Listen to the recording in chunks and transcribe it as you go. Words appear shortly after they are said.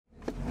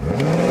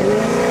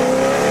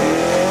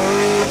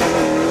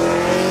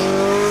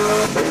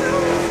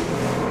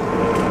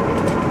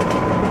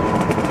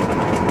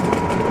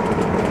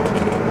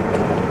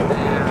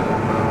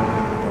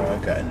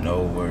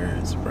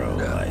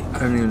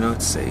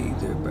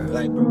either, bro.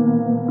 Like, bro.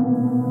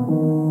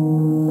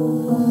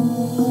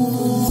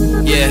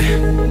 Yeah,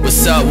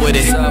 what's up with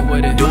it?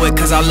 Do it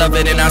cause I love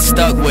it and I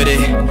stuck with it.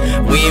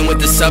 We ain't with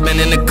the subbing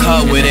in the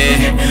cut with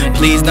it.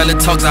 Please none of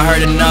the talks, I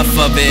heard enough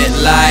of it.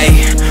 Like,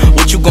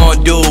 what you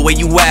gonna do? Where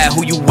you at?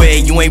 Who you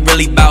with? You ain't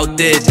really about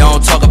this,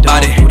 don't talk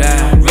about it.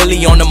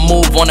 Really on the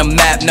move, on the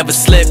map, never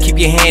slip. Keep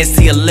your hands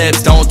to your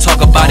lips, don't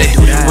talk about it.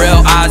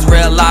 Real eyes,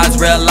 real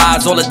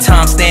lives all the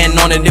time. Stand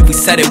on it, if we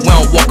said it, we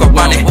don't walk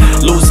around it.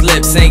 Loose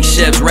lips, sink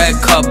ships, red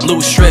cup,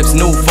 blue strips,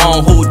 new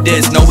phone, who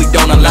this? No, we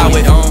don't allow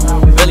it.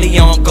 Really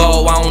on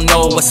go, I don't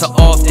know what's an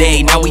off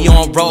day. Now we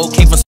on road,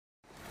 came from.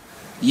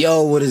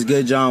 Yo, what is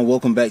good, John?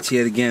 Welcome back to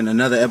yet again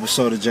another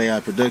episode of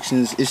JI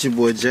Productions. It's your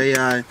boy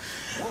JI.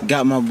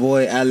 Got my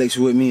boy Alex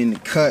with me in the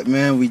cut,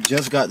 man. We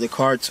just got the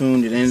car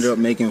tuned. It ended up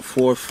making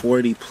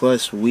 440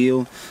 plus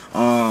wheel.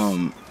 We're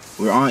on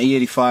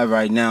E85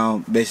 right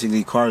now.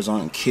 Basically, cars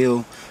on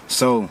kill.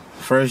 So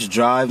first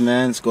drive,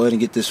 man. Let's go ahead and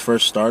get this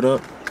first start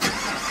up.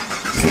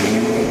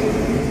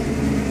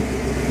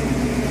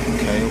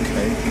 Okay.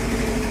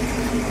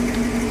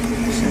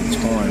 It's in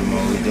touring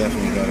mode. We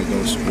definitely gotta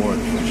go sport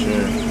for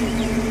sure.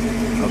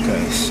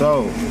 Okay,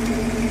 so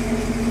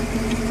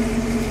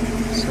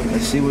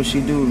let's see what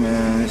she do,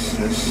 man.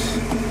 Let's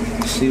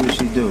see what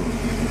she do.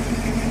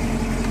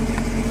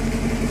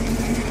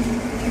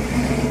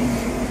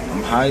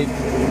 I'm hyped.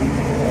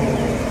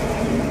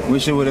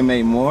 Wish it would have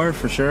made more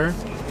for sure,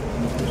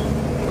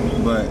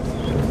 but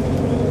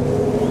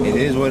it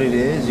is what it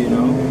is, you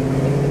know.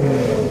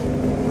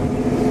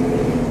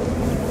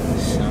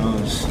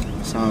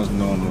 Sounds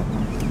normal.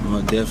 I'm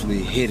gonna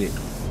definitely hit it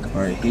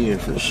right here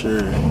for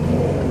sure.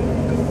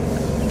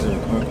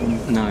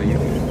 No, you.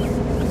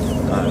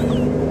 Alright,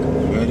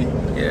 you ready?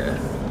 Yeah.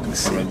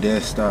 On a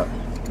dead stop.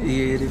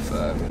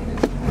 E85.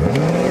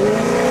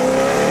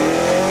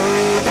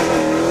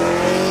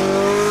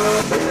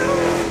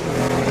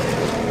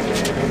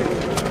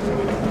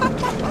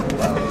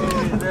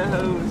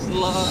 That was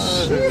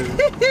live.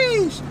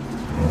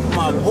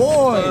 My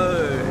boy.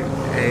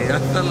 Hey, I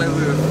felt like we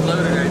were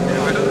floating right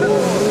there, bro.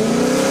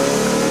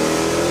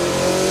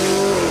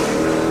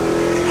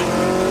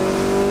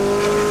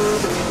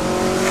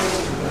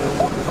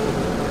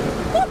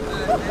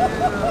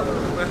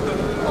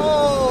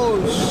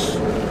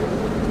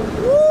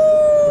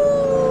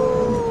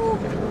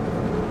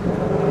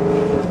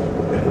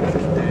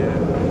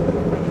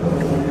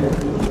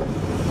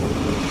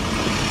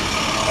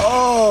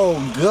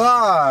 Oh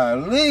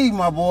God, leave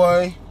my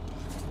boy.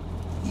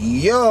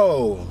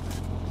 Yo,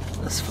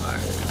 That's fire.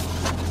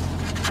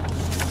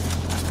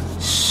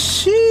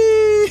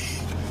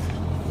 Sheesh,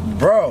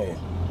 bro.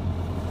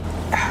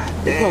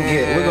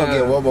 We're gonna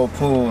get one more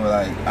pool.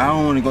 Like, I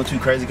don't want to go too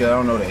crazy because I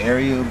don't know the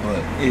area,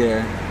 but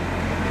Yeah.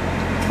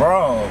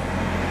 bro,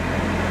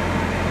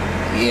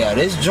 yeah,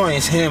 this joint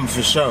is him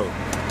for sure.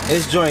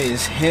 This joint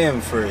is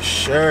him for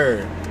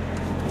sure.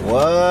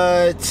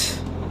 What?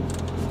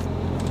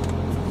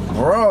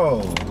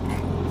 Bro.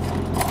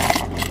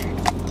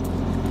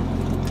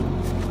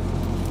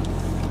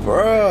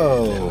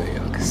 That way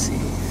y'all can see. You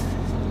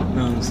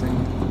know what I'm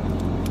saying?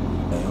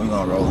 Hey, we're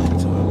gonna roll into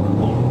it, bro.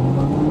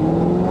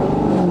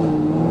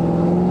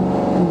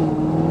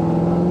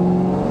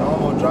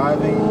 Normal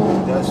driving,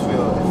 it does feel, it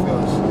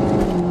feels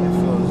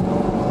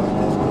normal like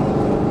this.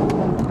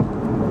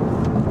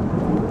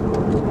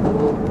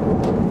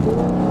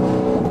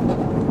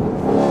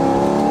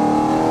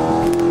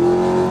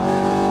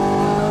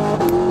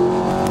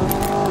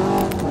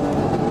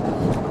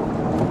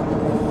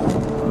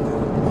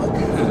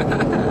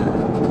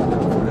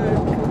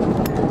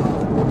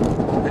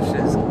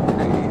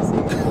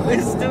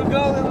 It's still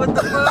going, what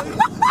the fuck?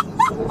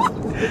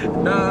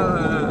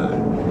 Nah.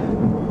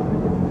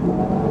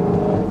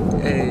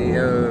 Hey,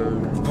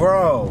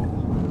 Bro.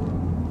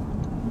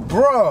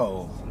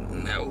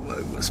 that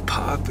mug was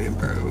popping,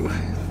 bro.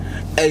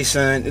 Hey,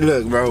 son,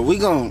 look, bro, we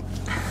gonna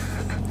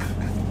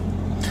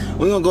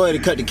go ahead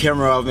and cut the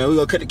camera off, man. We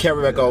gonna cut the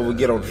camera back off. We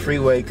get on the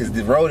freeway because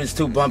the road is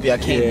too bumpy. I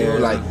can't do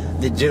like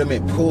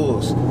legitimate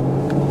pulls,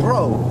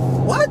 bro.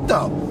 What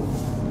the?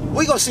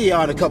 We gonna see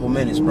y'all in a couple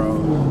minutes,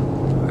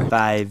 bro.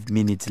 5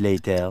 minutes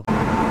later.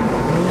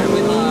 And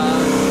we live.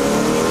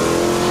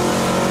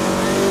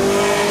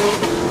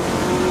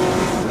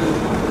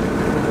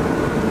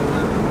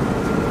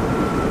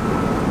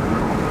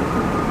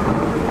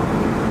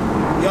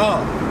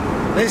 Y'all,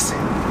 listen.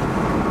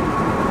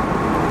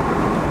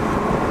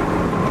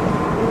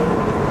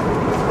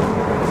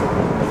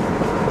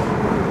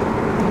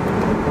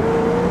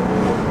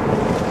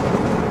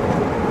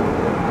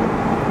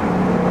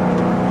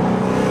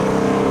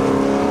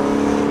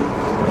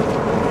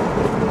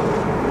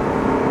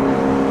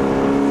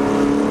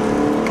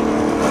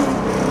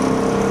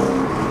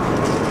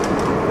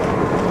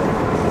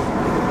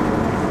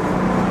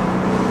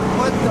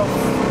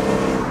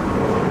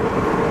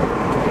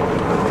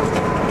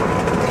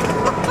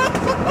 What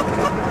the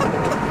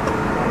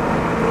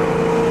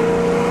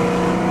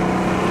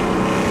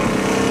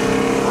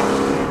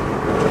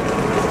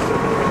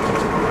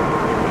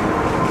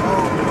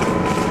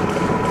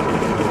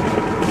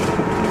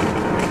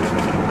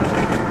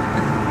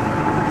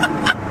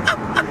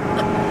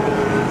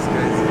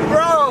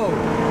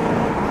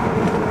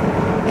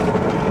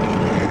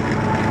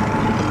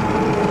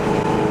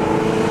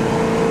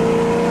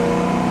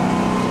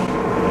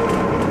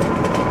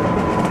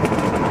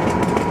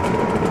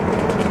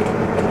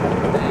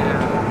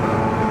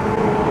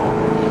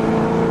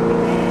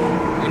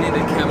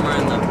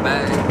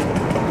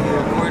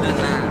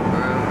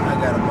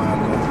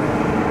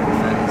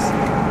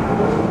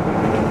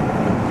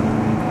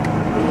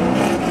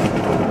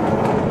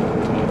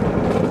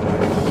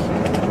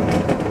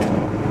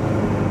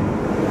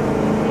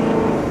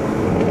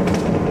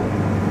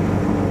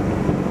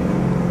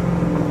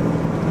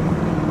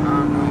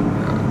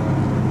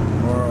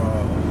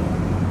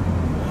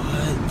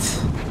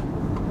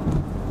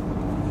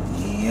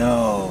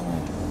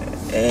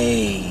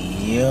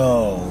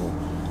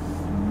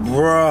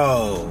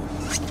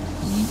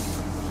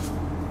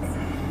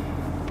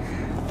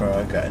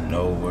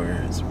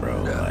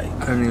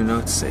don't even know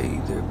what to say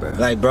either, bro.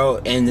 Like, bro,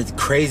 and the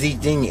crazy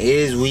thing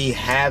is we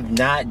have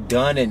not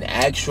done an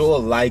actual,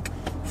 like,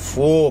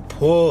 full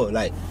pull.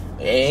 Like,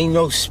 ain't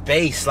no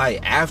space.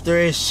 Like, after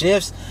it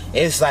shifts,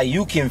 it's like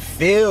you can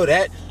feel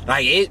that.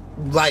 Like, it,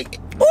 like...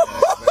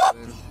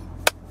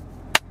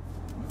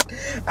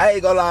 I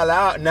ain't gonna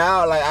lie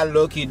now, like, I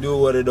low-key do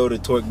want to know the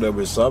torque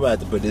numbers, so I'm gonna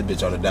have to put this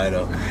bitch on a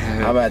dyno.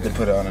 I'm gonna have to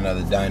put it on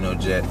another dyno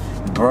jet.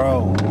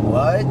 Bro,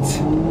 what?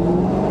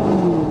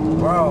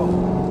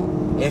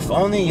 Bro, if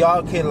only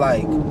y'all could,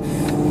 like,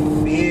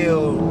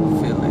 feel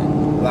it.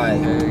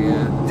 Like,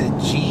 yeah. the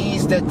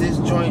G's that this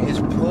joint is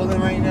pulling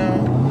right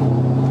now.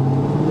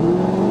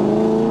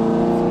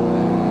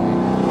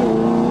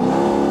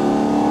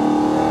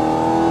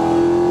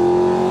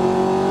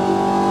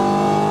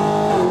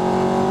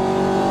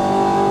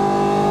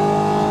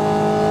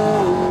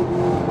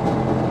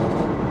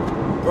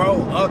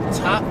 Bro, up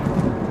top,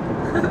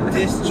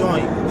 this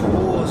joint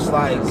pulls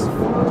like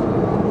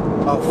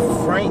a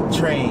freight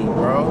train,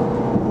 bro.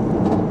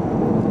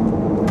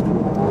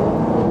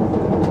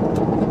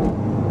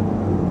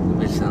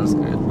 Which sounds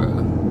good,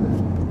 bro.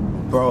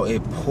 Bro,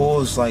 it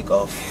pulls like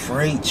a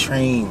freight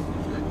train.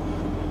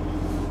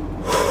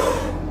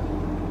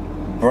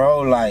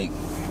 Bro, like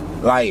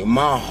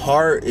my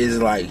heart is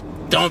like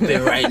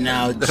dumping right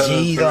now.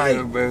 Gee,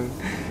 like, bro.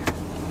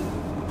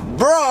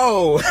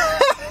 Bro.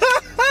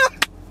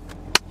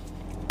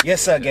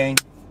 Yes, sir, gang.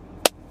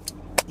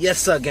 Yes,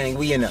 sir, gang.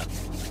 We in there.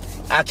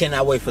 I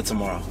cannot wait for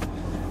tomorrow.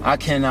 I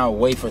cannot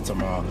wait for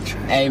tomorrow.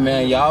 Hey,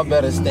 man, y'all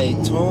better stay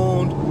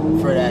tuned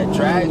for that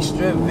drag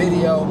strip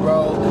video,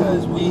 bro,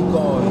 because we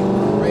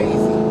going crazy.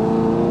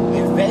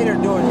 If Vader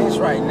doing this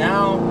right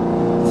now,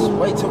 just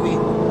wait till we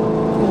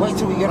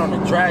get on the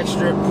drag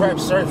strip prep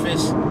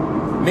surface.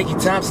 Mickey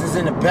Thompson's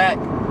in the back.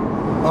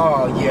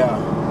 Oh, yeah.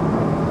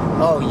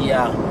 Oh,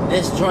 yeah.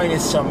 This joint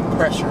is some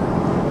pressure.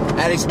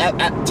 Alex,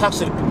 talk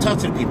to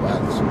the people,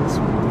 Alex.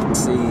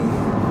 See,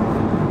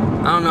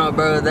 I don't know,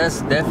 bro.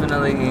 That's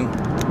definitely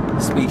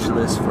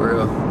speechless for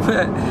real.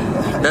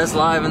 That's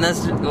live, and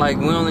that's like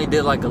we only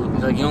did like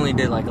you only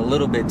did like a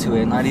little bit to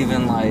it, not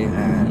even like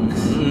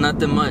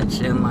nothing much,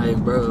 and like,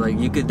 bro, like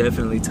you could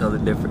definitely tell the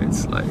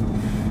difference, like,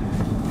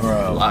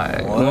 bro.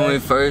 Like what? when we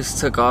first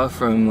took off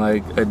from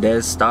like a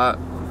dead stop,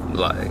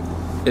 like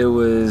it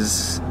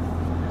was,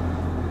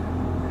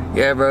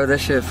 yeah, bro. That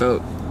shit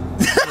felt.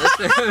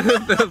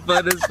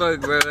 Fun as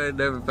fuck, bro. I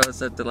never felt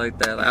something like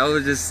that. Like, I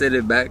was just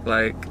sitting back,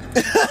 like,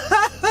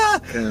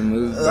 couldn't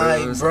move, bro.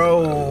 Like,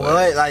 bro,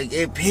 what? Like,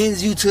 it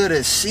pins you to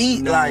the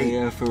seat, no, like.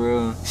 Yeah, for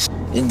real.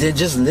 And then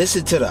just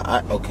listen to the.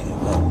 Okay,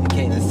 well, you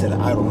can't listen to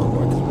the idle no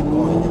more because we're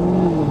going now.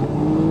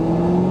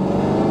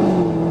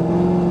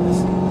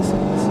 Listen.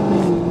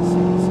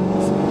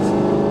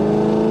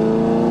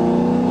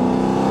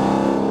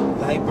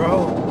 Like,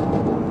 bro.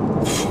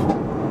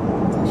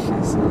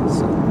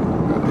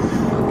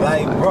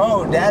 Like,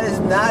 bro, that is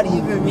not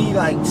even me,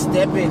 like,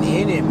 stepping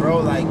in it, bro.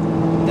 Like,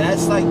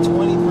 that's like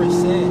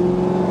 20%.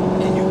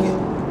 And you get...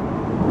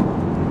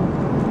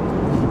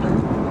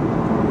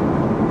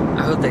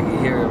 I hope they can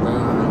hear it, bro.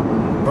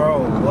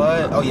 Bro,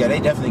 what? Oh, yeah, they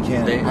definitely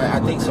can. I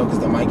think so, because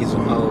the mic is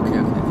on. Oh, okay.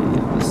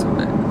 Yeah, that's so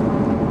bad.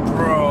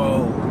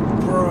 Bro.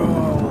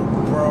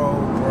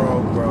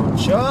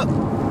 Chuck.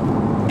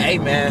 Hey,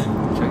 man.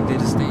 Chuck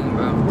did his thing,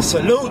 bro.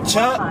 Salute,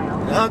 Chuck.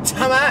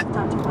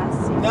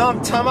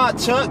 I'm talking about,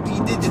 Chuck. You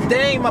did your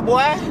thing, my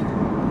boy.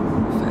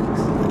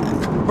 Thanks.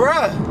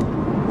 Bruh.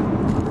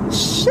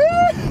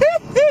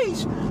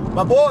 Sheesh.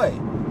 My boy.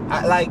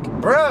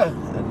 Bruh.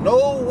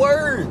 No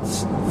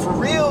words. For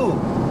real.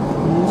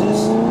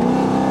 Just,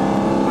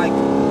 like,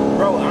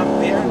 bro, I'm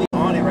barely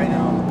on it right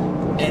now.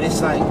 And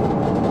it's like, you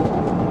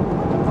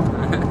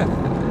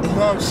know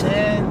what I'm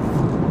saying?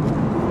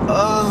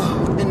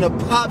 And the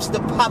pops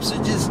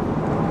are just.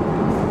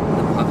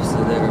 The pops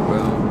are there,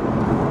 bro.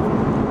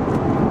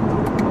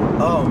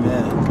 Oh,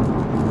 man.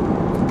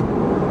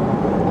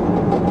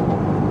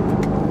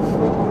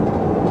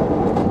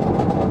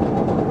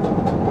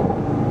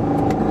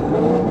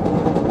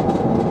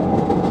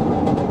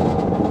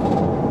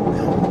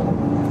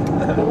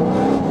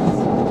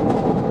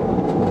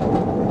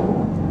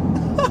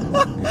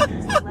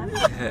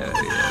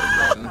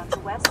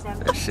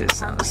 That shit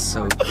sounds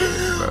so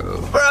good,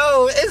 bro.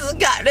 Bro, it's a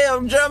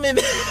goddamn drumming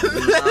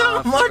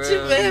band.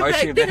 Marching band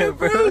back there,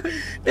 bro.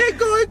 They're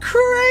going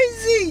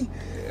crazy.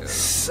 Yeah.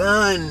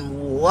 Son,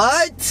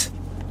 what?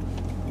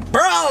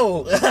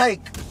 Bro,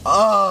 like,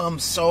 oh, I'm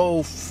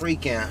so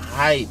freaking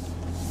hyped,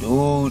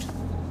 dude.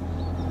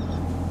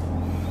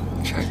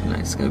 Track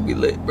night's gonna be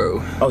lit,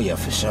 bro. Oh, yeah,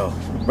 for sure.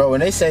 Bro, when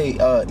they say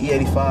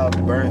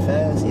E85 burn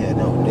fast, yeah,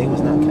 no, they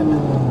was not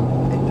capping.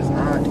 They was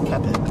not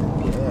capping.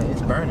 Yeah,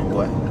 it's burning,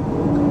 boy.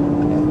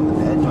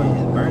 That joint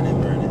is burning.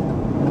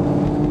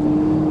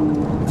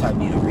 Type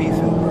need a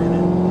refill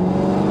burning.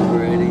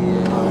 Ready?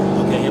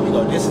 Yeah. Okay, here we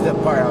go. This is the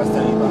part I was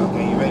telling you about.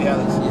 Okay, you ready,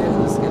 Alex? Yeah,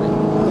 let's get it.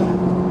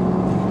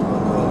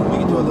 We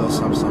can do a little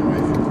something right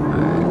here.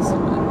 Alright, so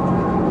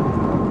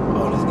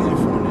Oh, let's get in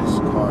front of this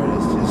car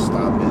that's just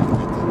stopping at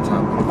the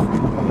top of the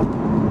freeway.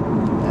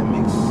 That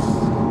makes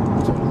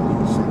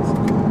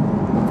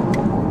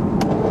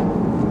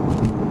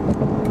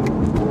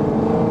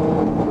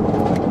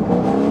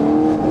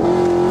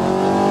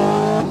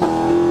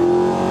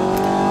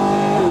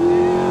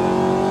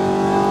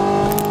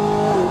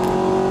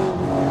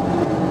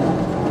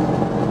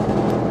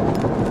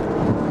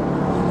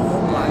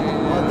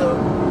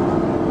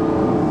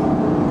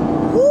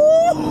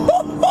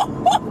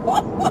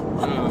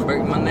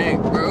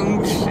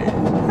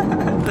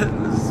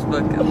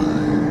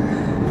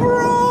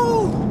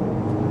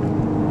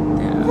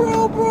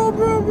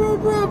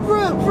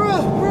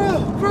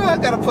I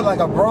gotta put like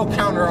a bro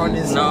counter on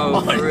this. No,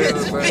 on for real,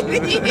 this bro.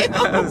 video.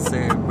 I was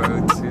saying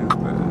bro too,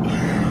 bro.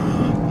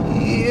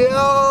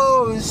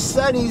 Yo,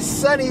 sunny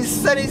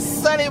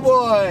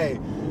boy.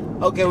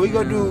 Okay, we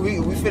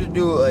finna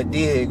do a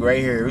dig right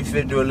here. We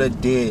finna do a little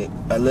dig.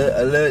 A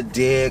little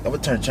dig. I'm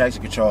gonna turn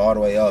traction control all the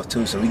way off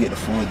too, so we get the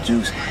full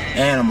juice.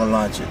 And I'm gonna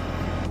launch it.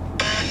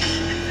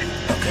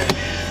 Okay.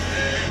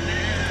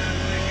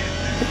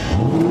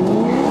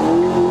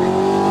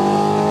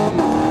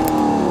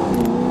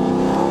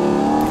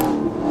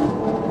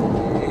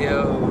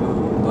 Yo,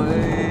 what?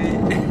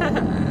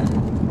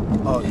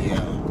 Oh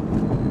yeah.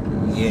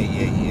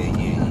 Yeah.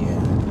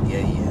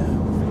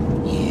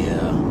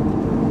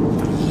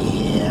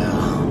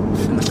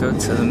 Finna go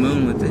to the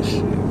moon with this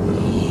shit.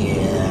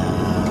 Yeah.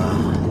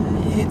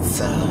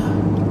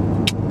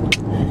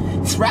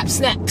 It's Rap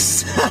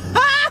Snacks.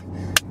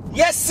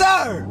 Yes,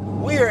 sir.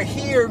 We are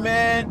here,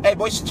 man. Hey,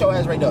 boy, shut your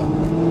ass right there.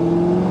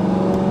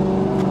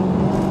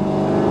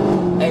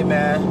 Hey,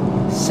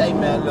 man. Say,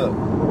 man, look.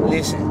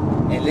 Listen.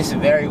 And listen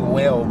very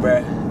well,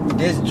 bruh.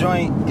 This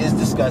joint is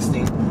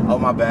disgusting. Oh,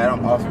 my bad.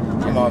 I'm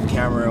off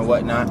camera and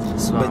whatnot.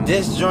 But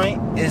this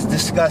joint is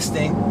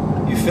disgusting.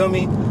 You feel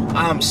me?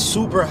 I'm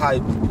super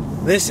hyped.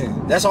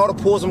 Listen, that's all the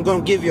pulls I'm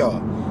gonna give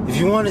y'all. If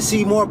you want to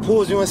see more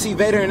pulls, you want to see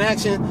Vader in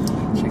action,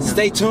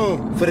 stay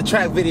tuned for the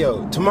track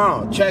video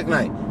tomorrow, track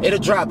night. It'll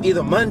drop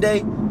either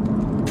Monday,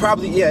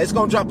 probably, yeah, it's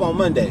gonna drop on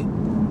Monday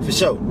for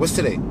sure. What's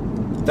today?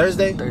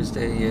 Thursday?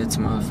 Thursday, yeah,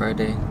 tomorrow,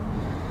 Friday.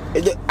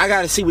 I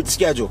gotta see with the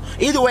schedule.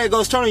 Either way it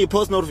goes, turn on your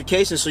post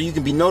notifications so you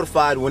can be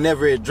notified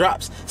whenever it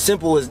drops.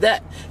 Simple as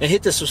that. And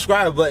hit the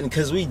subscribe button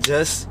because we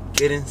just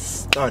getting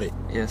started.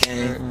 Yes,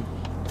 and sir.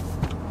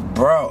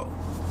 bro,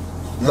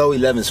 low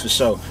 11s for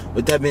sure.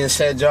 With that being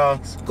said,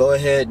 y'all, go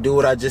ahead, do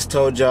what I just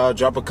told y'all.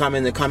 Drop a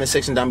comment in the comment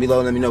section down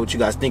below. Let me know what you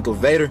guys think of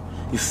Vader.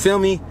 You feel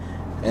me?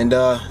 And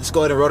let's go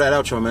ahead and roll that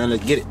outro, man.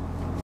 Let's get it.